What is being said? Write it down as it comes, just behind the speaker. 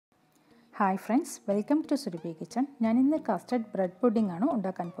Hi friends, welcome to Surabhi kitchen. ഞാൻ ഇന്ന് custard bread pudding ആണ്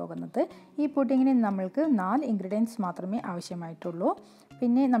ഉണ്ടാക്കാൻ പോകുന്നത്. ഈ പുഡിങ്ങിന് നമ്മൾക്ക് 4 ഇൻഗ്രീഡിയൻസ് മാത്രമേ ആവശ്യമായിട്ടുള്ളൂ.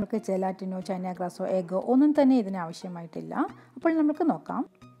 പിന്നെ നമുക്ക് ജെലാറ്റിനോ, ചൈന ഗ്രാസോ, എഗ്ഗോ ഒന്നും തന്നെ ഇതിന് ആവശ്യമായിട്ടില്ല. അപ്പോൾ നമുക്ക് നോക്കാം.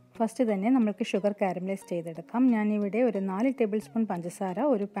 ഫസ്റ്റ് തന്നെ നമുക്ക് ഷുഗർ കാരമലൈസ് ചെയ്തെടുക്കാം. ഞാനിവിടെ ഒരു 4 ടേബിൾ സ്പൂൺ പഞ്ചസാര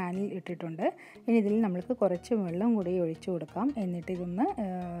ഒരു പാനിൽ ഇട്ടിട്ടുണ്ട്. ഇനി ഇതിൽ നമുക്ക് കുറച്ച് വെള്ളം കൂടി ഒഴിച്ചു കൊടുക്കാം. എന്നിട്ട്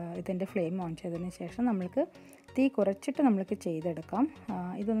ഇതിൻ്റെ ഫ്ലെയിം ഓൺ ചെയ്തതിന് ശേഷം നമുക്ക് തീ കുറച്ചിട്ട് നമുക്ക് ചെയ്തെടുക്കാം.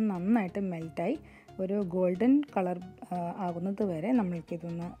 ഇതൊന്ന് നന്നായിട്ട് മെൽറ്റായി ഒരു ഗോൾഡൻ കളർ ആകുന്നത് വരെ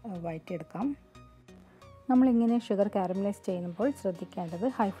നമ്മൾക്കിതൊന്ന് വഴറ്റിയെടുക്കാം. നമ്മളിങ്ങനെ ഷുഗർ കാരമലൈസ് ചെയ്യുമ്പോൾ ശ്രദ്ധിക്കേണ്ടത്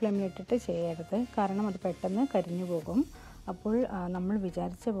ഹൈ ഫ്ലെയിമിലിട്ടിട്ട് ചെയ്യരുത്, കാരണം അത് പെട്ടെന്ന് കരിഞ്ഞു പോകും. അപ്പോൾ നമ്മൾ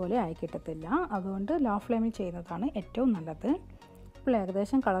വിചാരിച്ച പോലെ ആയി കിട്ടത്തില്ല. അതുകൊണ്ട് ലോ ഫ്ലെയിമിൽ ചെയ്യുന്നതാണ് ഏറ്റവും നല്ലത്. ഇപ്പോൾ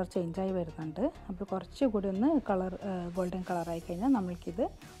ഏകദേശം കളർ ചേഞ്ചായി വരുന്നുണ്ട്. അപ്പോൾ കുറച്ചുകൂടി ഒന്ന് ഗോൾഡൻ കളറായി കഴിഞ്ഞാൽ നമ്മൾക്കിത്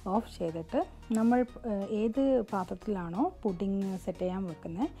ഓഫ് ചെയ്തിട്ട് നമ്മൾ ഏത് പാത്രത്തിലാണോ പുഡിംഗ് സെറ്റ് ചെയ്യാൻ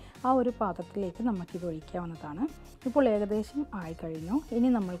വെക്കുന്നത് ആ ഒരു പാത്രത്തിലേക്ക് നമുക്കിത് ഒഴിക്കാവുന്നതാണ്. ഇപ്പോൾ ഏകദേശം ആയി കഴിഞ്ഞു.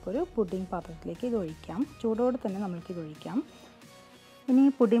 ഇനി നമ്മൾക്കൊരു പുഡിംഗ് പാത്രത്തിലേക്ക് ഇത് ഒഴിക്കാം. ചൂടോടെ തന്നെ നമ്മൾക്കിത് ഒഴിക്കാം. ഇനി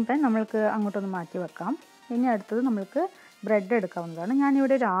പുഡിംഗ് പാൻ നമ്മൾക്ക് അങ്ങോട്ടൊന്ന് മാറ്റി വെക്കാം. ഇനി അടുത്തത് നമ്മൾക്ക് ബ്രെഡ് എടുക്കാവുന്നതാണ്.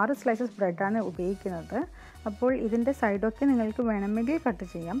 ഞാനിവിടെ ഒരു 6 സ്ലൈസസ് ബ്രെഡാണ് ഉപയോഗിക്കുന്നത്. അപ്പോൾ ഇതിൻ്റെ സൈഡൊക്കെ നിങ്ങൾക്ക് വേണമെങ്കിൽ കട്ട്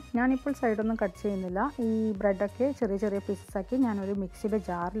ചെയ്യാം. ഞാനിപ്പോൾ സൈഡൊന്നും കട്ട് ചെയ്യുന്നില്ല. ഈ ബ്രെഡൊക്കെ ചെറിയ ചെറിയ പീസസാക്കി ഞാനൊരു മിക്സിയുടെ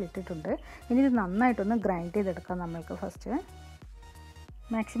ജാറിൽ ഇട്ടിട്ടുണ്ട്. ഇനി ഇത് നന്നായിട്ടൊന്ന് ഗ്രൈൻഡ് ചെയ്തെടുക്കാം. നമ്മൾക്ക് ഫസ്റ്റ്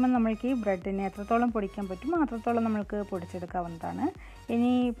മാക്സിമം നമ്മൾക്ക് ഈ ബ്രെഡിനെ എത്രത്തോളം പൊടിക്കാൻ പറ്റും അത്രത്തോളം നമ്മൾക്ക് പൊടിച്ചെടുക്കാവുന്നതാണ്.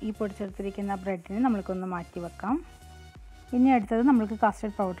 ഇനി ഈ പൊടിച്ചെടുത്തിരിക്കുന്ന ബ്രെഡിനെ നമ്മൾക്കൊന്ന് മാറ്റി വെക്കാം. ഇനി അടുത്തത് നമുക്ക്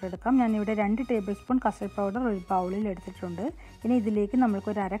കസ്റ്റർഡ് പൗഡർ എടുക്കാം. ഞാനിവിടെ 2 ടേബിൾ സ്പൂൺ കസ്റ്റർഡ് പൗഡർ ഒരു ബൗളിൽ എടുത്തിട്ടുണ്ട്. ഇനി ഇതിലേക്ക്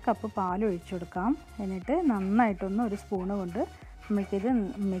നമ്മൾക്കൊരു 1/2 കപ്പ് പാൽ ഒഴിച്ചു കൊടുക്കാം. എന്നിട്ട് നന്നായിട്ടൊന്ന് ഒരു സ്പൂണ് കൊണ്ട് നമ്മൾക്കിത്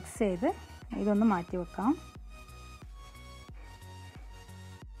മിക്സ് ചെയ്ത് ഇതൊന്ന് മാറ്റി വെക്കാം.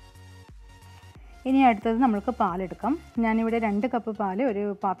 ഇനി അടുത്തത് നമ്മൾക്ക് പാലെടുക്കാം. ഞാനിവിടെ 2 കപ്പ് പാൽ ഒരു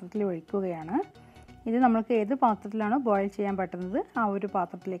പാത്രത്തിൽ ഒഴിക്കുകയാണ്. ഇത് നമ്മൾക്ക് ഏത് പാത്രത്തിലാണോ ബോയിൽ ചെയ്യാൻ പറ്റുന്നത് ആ ഒരു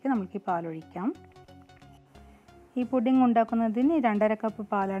പാത്രത്തിലേക്ക് നമുക്ക് ഈ പാൽ ഒഴിക്കാം. ഈ പുഡിംഗ് ഉണ്ടാക്കുന്നതിന് 2.5 കപ്പ്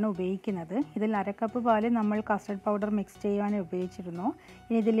പാലാണ് ഉപയോഗിക്കുന്നത്. ഇതിൽ 1/2 കപ്പ് പാൽ നമ്മൾ കസ്റ്റർഡ് പൗഡർ മിക്സ് ചെയ്യാൻ ഉപയോഗിച്ചിരുന്നു.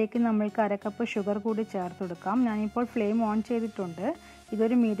 ഇനി ഇതിലേക്ക് നമ്മൾക്ക് 1/2 കപ്പ് ഷുഗർ കൂടി ചേർത്ത് കൊടുക്കാം. ഞാനിപ്പോൾ ഫ്ലെയിം ഓൺ ചെയ്തിട്ടുണ്ട്.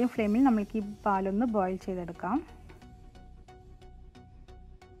 ഇതൊരു മീഡിയം ഫ്ലെയിമിൽ നമ്മൾക്ക് ഈ പാലൊന്ന് ബോയിൽ ചെയ്തെടുക്കാം.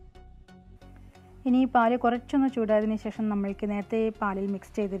 ഇനി ഈ പാൽ കുറച്ചൊന്ന് ചൂടായതിനു ശേഷം നമ്മൾക്ക് നേരത്തെ പാലിൽ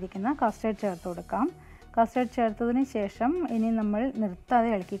മിക്സ് ചെയ്തിരിക്കുന്ന കസ്റ്റർഡ് ചേർത്ത് കൊടുക്കാം. കസ്റ്റർഡ് ചേർത്തതിന് ശേഷം ഇനി നമ്മൾ നിർത്താതെ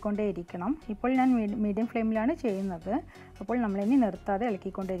ഇളക്കിക്കൊണ്ടേയിരിക്കണം. ഇപ്പോൾ ഞാൻ മീഡിയം ഫ്ലെയിമിലാണ് ചെയ്യുന്നത്. അപ്പോൾ നമ്മളിനി നിർത്താതെ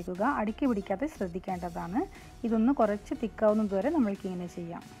ഇളക്കിക്കൊണ്ടേയിരിക്കുക. അടുക്കി പിടിക്കാതെ ശ്രദ്ധിക്കേണ്ടതാണ്. ഇതൊന്ന് കുറച്ച് തിക്കാവുന്നത് വരെ നമ്മൾക്കിങ്ങനെ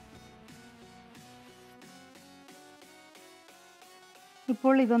ചെയ്യാം.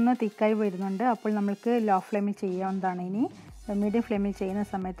 ഇപ്പോൾ ഇതൊന്ന് തിക്കായി വരുന്നുണ്ട്. അപ്പോൾ നമ്മൾക്ക് ലോ ഫ്ലെയിമിൽ ചെയ്യാവുന്നതാണ്. ഇനി മീഡിയം ഫ്ലെയിമിൽ ചെയ്യുന്ന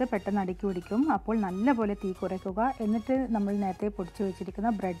സമയത്ത് പെട്ടെന്ന് അടുക്കി പിടിക്കും. അപ്പോൾ നല്ലപോലെ തീ കുറയ്ക്കുക. എന്നിട്ട് നമ്മൾ നേരത്തെ പൊടിച്ച്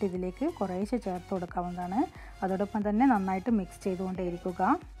വെച്ചിരിക്കുന്ന ബ്രെഡ് ഇതിലേക്ക് കുറേശ്ശെ ചേർത്ത് കൊടുക്കാവുന്നതാണ്. അതോടൊപ്പം തന്നെ നന്നായിട്ട് മിക്സ്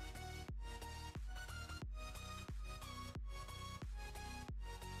ചെയ്തുകൊണ്ടേയിരിക്കുക.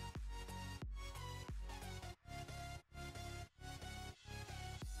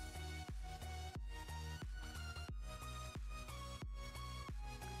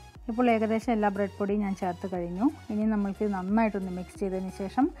 ഇപ്പോൾ ഏകദേശം എല്ലാ ബ്രെഡ് പൊടിയും ഞാൻ ചേർത്ത് കഴിഞ്ഞു. ഇനി നമ്മൾക്ക് നന്നായിട്ടൊന്ന് മിക്സ് ചെയ്തതിന്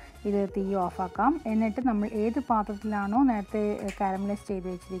ശേഷം ഇത് തീ ഓഫാക്കാം. എന്നിട്ട് നമ്മൾ ഏത് പാത്രത്തിലാണോ നേരത്തെ കാരമലൈസ് ചെയ്ത്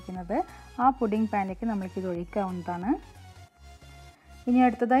വെച്ചിരിക്കുന്നത് ആ പുഡിംഗ് പാനിലേക്ക് നമ്മൾക്കിത് ഒഴിക്കാവുന്നതാണ്. ഇനി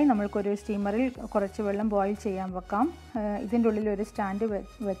അടുത്തതായി നമ്മൾക്കൊരു സ്റ്റീമറിൽ കുറച്ച് വെള്ളം ബോയിൽ ചെയ്യാൻ വെക്കാം. ഇതിൻ്റെ ഉള്ളിൽ ഒരു സ്റ്റാൻഡ്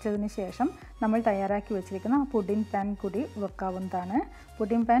വെച്ചതിന് ശേഷം നമ്മൾ തയ്യാറാക്കി വെച്ചിരിക്കുന്ന പുഡിംഗ് പാൻ കൂടി വെക്കാവുന്നതാണ്.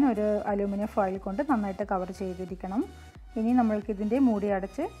 പുഡിംഗ് പാൻ ഒരു അലൂമിനിയം ഫോയിൽ കൊണ്ട് നന്നായിട്ട് കവർ ചെയ്തിരിക്കണം. ഇനി നമ്മൾക്കിതിൻ്റെ മൂടി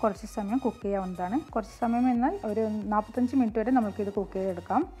അടച്ച് കുറച്ച് സമയം കുക്ക് ചെയ്യാവുന്നതാണ്. കുറച്ച് സമയം എന്നാൽ ഒരു 45 മിനിറ്റ് വരെ നമ്മൾക്കിത് കുക്ക്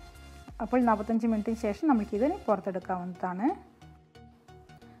ചെയ്തെടുക്കാം. അപ്പോൾ 45 മിനിറ്റിന് ശേഷം നമ്മൾക്കിത് പുറത്തെടുക്കാവുന്നതാണ്.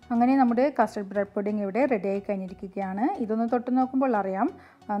 അങ്ങനെ നമ്മുടെ കസ്റ്റർഡ് ബ്രെഡ് പുഡിംഗ് ഇവിടെ റെഡിയായി കഴിഞ്ഞിരിക്കുകയാണ്. ഇതൊന്ന് തൊട്ട് നോക്കുമ്പോൾ അറിയാം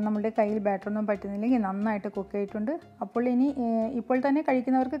നമ്മുടെ കയ്യിൽ ബാറ്ററൊന്നും പറ്റുന്നില്ലെങ്കിൽ നന്നായിട്ട് കുക്ക് ചെയ്തിട്ടുണ്ട്. അപ്പോൾ ഇപ്പോൾ തന്നെ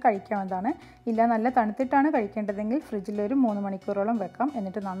കഴിക്കുന്നവർക്ക് കഴിക്കാവുന്നതാണ്. ഇല്ല നല്ല തണുത്തിട്ടാണ് കഴിക്കേണ്ടതെങ്കിൽ ഫ്രിഡ്ജിൽ ഒരു 3 മണിക്കൂറോളം വെക്കാം.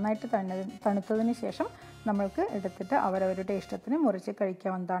 എന്നിട്ട് നന്നായിട്ട് തണുത്തതിന് ശേഷം നമ്മൾക്ക് എടുത്തിട്ട് അവരവരുടെ ഇഷ്ടത്തിന് മുറിച്ച്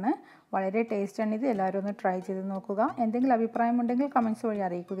കഴിക്കാവുന്നതാണ്. വളരെ ടേസ്റ്റാണ് ഇത്. എല്ലാവരും ഒന്ന് ട്രൈ ചെയ്ത് നോക്കുക. എന്തെങ്കിലും അഭിപ്രായമുണ്ടെങ്കിൽ കമൻറ്റ്സ് വഴി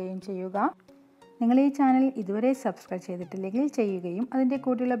അറിയിക്കുകയും ചെയ്യുക. നിങ്ങൾ ഈ ചാനൽ ഇതുവരെ സബ്സ്ക്രൈബ് ചെയ്തിട്ടില്ലെങ്കിൽ ചെയ്യുകയും അതിൻ്റെ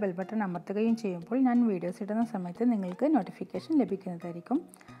കൂടെയുള്ള ബെൽ ബട്ടൺ അമർത്തുകയും ചെയ്യുമ്പോൾ ഞാൻ വീഡിയോസ് ഇടുന്ന സമയത്ത് നിങ്ങൾക്ക് നോട്ടിഫിക്കേഷൻ ലഭിക്കുന്നതായിരിക്കും.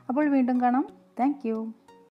 അപ്പോൾ വീണ്ടും കാണാം. താങ്ക്